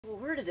Well,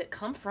 where did it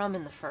come from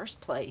in the first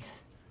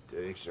place?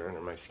 The eggs are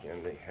under my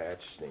skin. They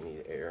hatch. They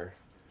need air.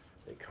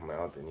 They come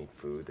out. They need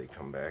food. They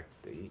come back.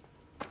 They eat.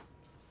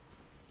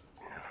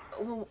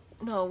 Well,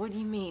 no, what do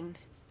you mean?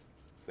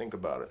 Think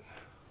about it.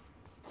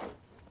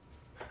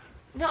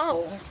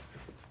 No.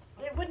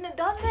 They wouldn't have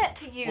done that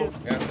to you. Well,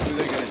 yeah, who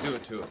they gotta do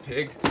it to? A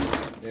pig?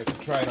 They have to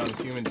try it on a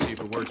human, see if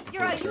it works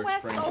before You're a it starts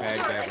U.S. spraying soldier.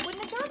 bag They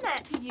wouldn't have done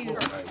that to you. All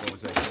right, what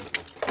was I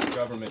thinking? The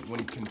government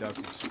wouldn't conduct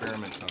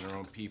experiments on their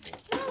own people.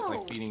 No. It's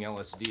like feeding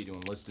LSD to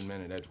enlisted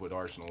men at Edgewood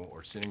Arsenal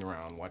or sitting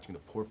around watching the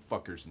poor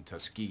fuckers in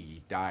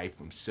Tuskegee die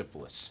from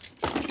syphilis.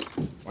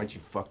 Why don't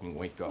you fucking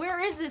wake up? Where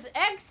is this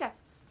egg sac?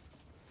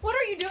 What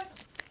are you doing?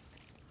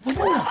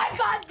 Oh my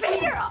God,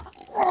 Peter!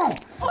 Oh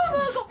my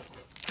God!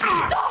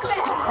 Stop it!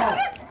 Stop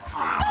it!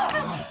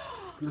 Stop it!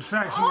 You're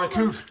sagging my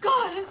tooth.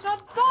 God, it's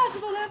not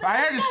possible. I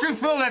had this tooth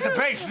filled at the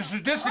base. The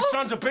sadistic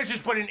sons of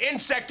bitches put an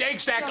insect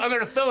egg sac under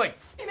the filling.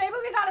 Maybe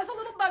we got us a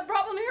little bug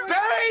problem here.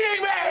 They're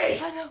eating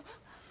me!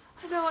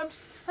 I know.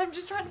 I'm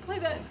just trying to play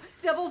the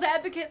devil's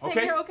advocate thing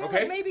here. Okay. Okay.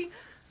 Like maybe,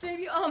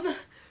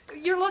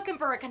 you're looking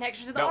for a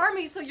connection to the No.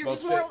 army, so you're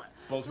just more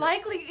Bullshit.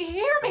 likely.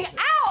 Hear me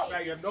out. Now,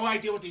 you have no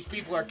idea what these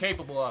people are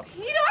capable of.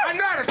 Peter! I'm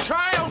not a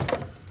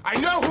child. I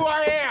know who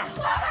I am. Oh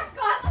my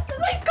God! Let's at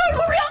least go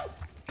to a real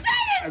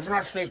dentist. I'm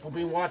not safe. We're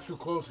being watched too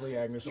closely,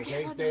 Agnes,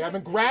 okay? They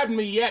haven't grabbed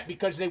me yet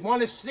because they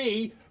want to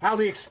see how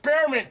the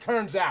experiment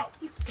turns out.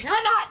 You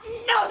cannot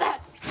know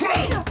that,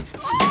 Peter.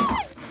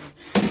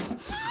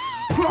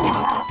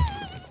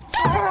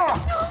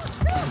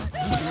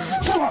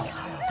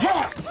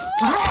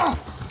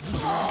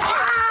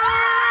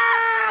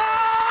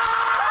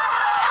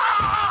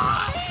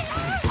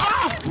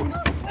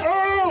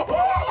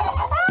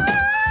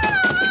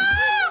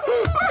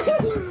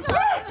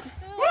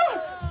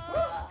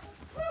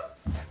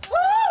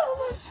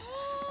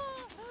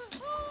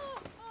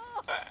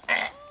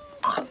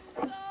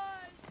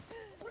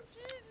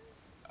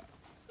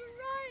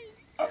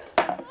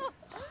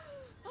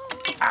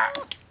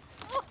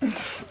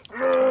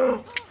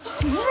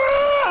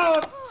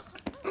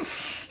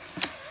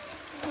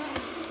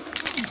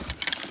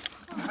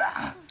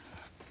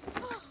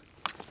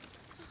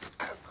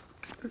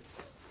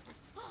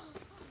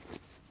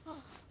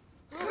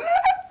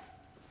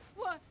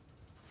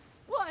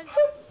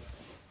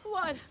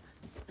 What?